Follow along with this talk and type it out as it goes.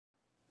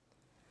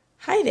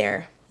Hi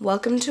there!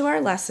 Welcome to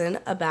our lesson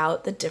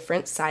about the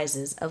different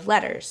sizes of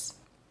letters.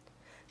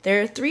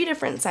 There are 3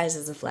 different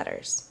sizes of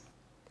letters: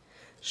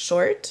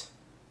 short,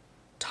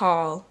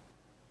 tall,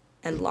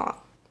 and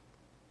long.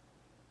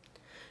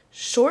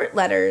 Short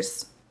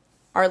letters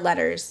are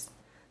letters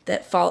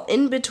that fall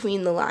in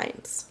between the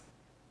lines.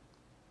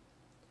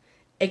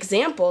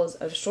 Examples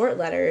of short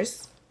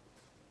letters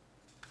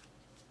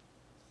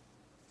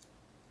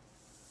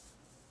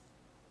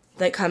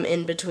that come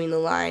in between the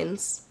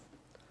lines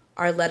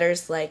are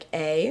letters like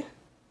A,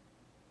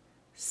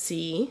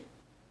 C,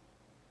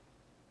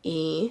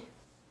 E,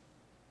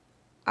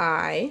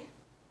 I,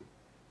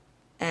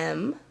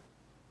 M,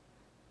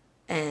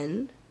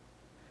 N,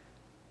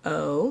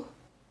 O,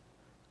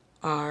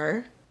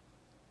 R,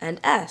 and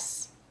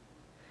S.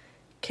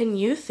 Can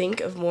you think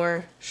of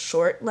more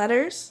short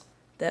letters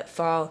that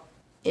fall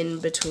in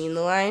between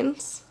the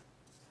lines?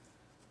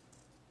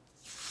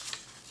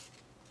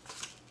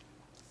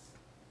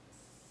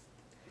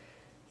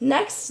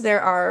 Next,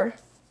 there are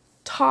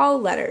tall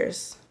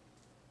letters.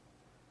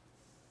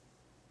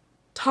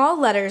 Tall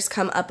letters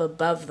come up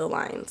above the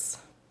lines,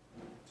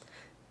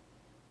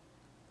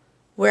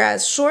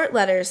 whereas short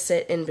letters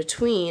sit in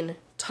between.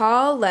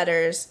 Tall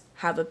letters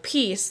have a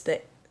piece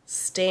that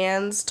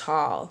stands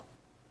tall.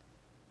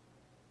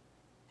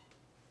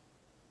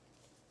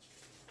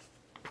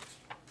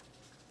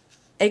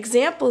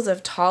 Examples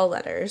of tall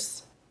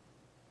letters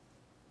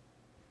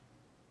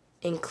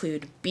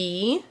include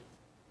B,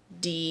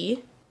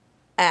 D,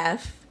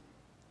 F,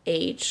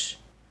 H,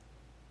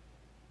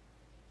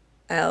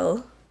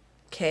 L,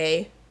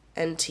 K,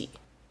 and T.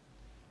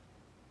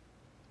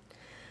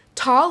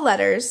 Tall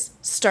letters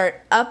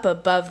start up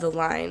above the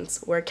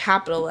lines where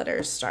capital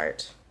letters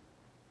start.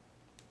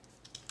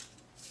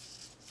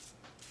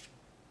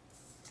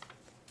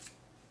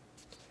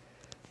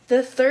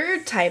 The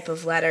third type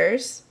of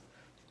letters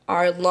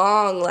are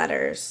long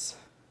letters.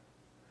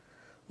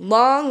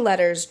 Long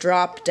letters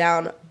drop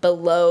down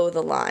below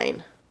the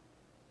line.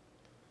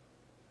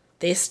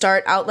 They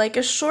start out like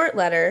a short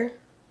letter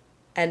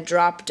and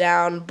drop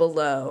down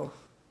below.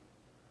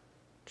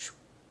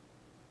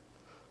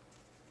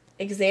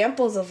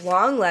 Examples of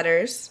long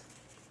letters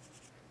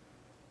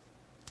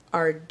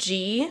are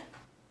G,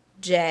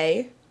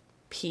 J,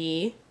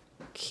 P,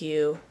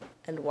 Q,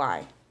 and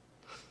Y.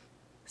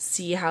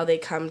 See how they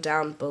come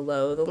down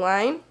below the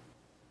line?